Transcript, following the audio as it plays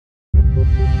The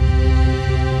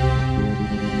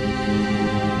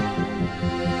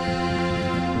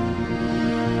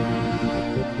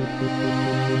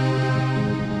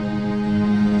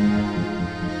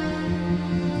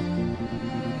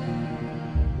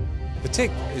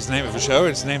Tick is the name of the show.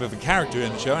 It's the name of a character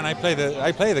in the show, and I play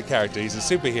the character. He's a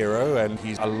superhero, and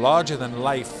he's a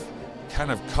larger-than-life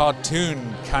kind of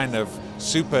cartoon kind of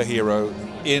superhero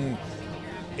in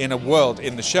a world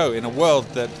in the show, in a world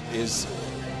that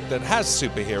has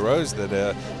superheroes,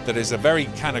 that is a very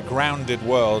kind of grounded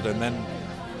world, and then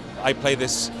I play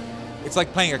this. It's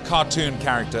like playing a cartoon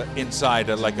character inside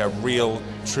like a real,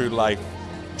 true-life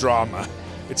drama.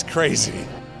 It's crazy.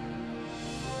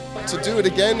 To do it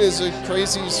again is a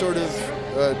crazy sort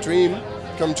of dream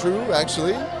come true,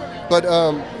 actually. But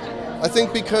I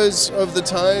think because of the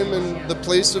time and the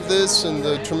place of this and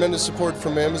the tremendous support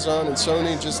from Amazon and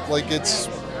Sony, just like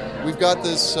we've got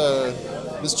this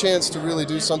this chance to really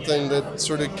do something that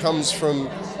sort of comes from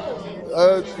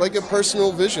like a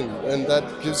personal vision, and that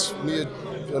gives me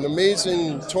an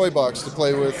amazing toy box to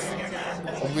play with.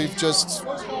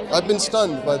 I've been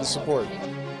stunned by the support.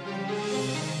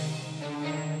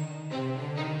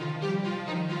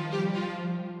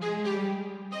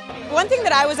 One thing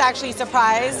that I was actually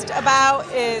surprised about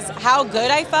is how good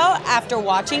I felt after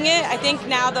watching it. I think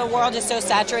now the world is so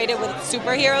saturated with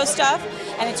superhero stuff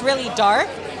and it's really dark.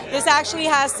 This actually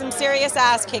has some serious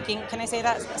ass kicking. Can I say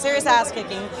that? Serious ass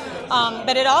kicking.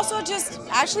 But it also just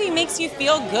actually makes you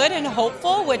feel good and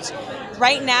hopeful, which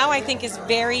right now I think is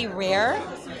very rare.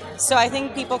 So I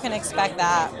think people can expect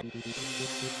that.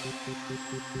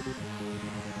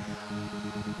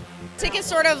 Tick is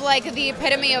sort of like the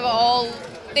epitome of all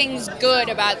things good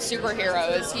about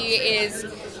superheroes.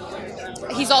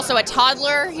 He's also a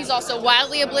toddler. He's also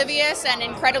wildly oblivious and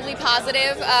incredibly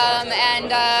positive,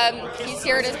 and he's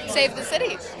here to save the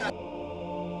city.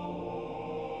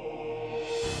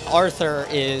 Arthur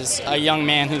is a young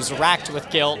man who's racked with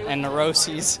guilt and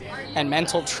neuroses and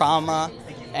mental trauma,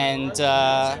 and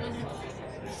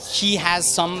he has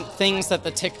some things that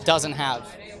the Tick doesn't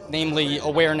have, namely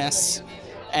awareness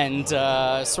and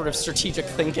sort of strategic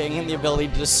thinking and the ability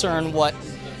to discern what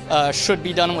should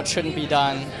be done and what shouldn't be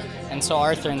done. And so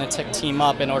Arthur and the Tick team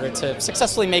up in order to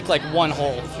successfully make like one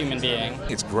whole human being.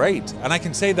 It's great, and I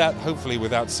can say that hopefully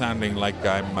without sounding like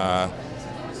I'm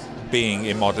being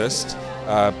immodest,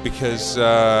 because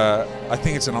I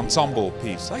think it's an ensemble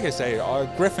piece. Like I say,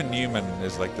 Griffin Newman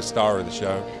is like the star of the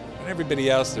show, and everybody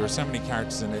else, there are so many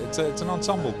characters in it. It's an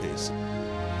ensemble piece.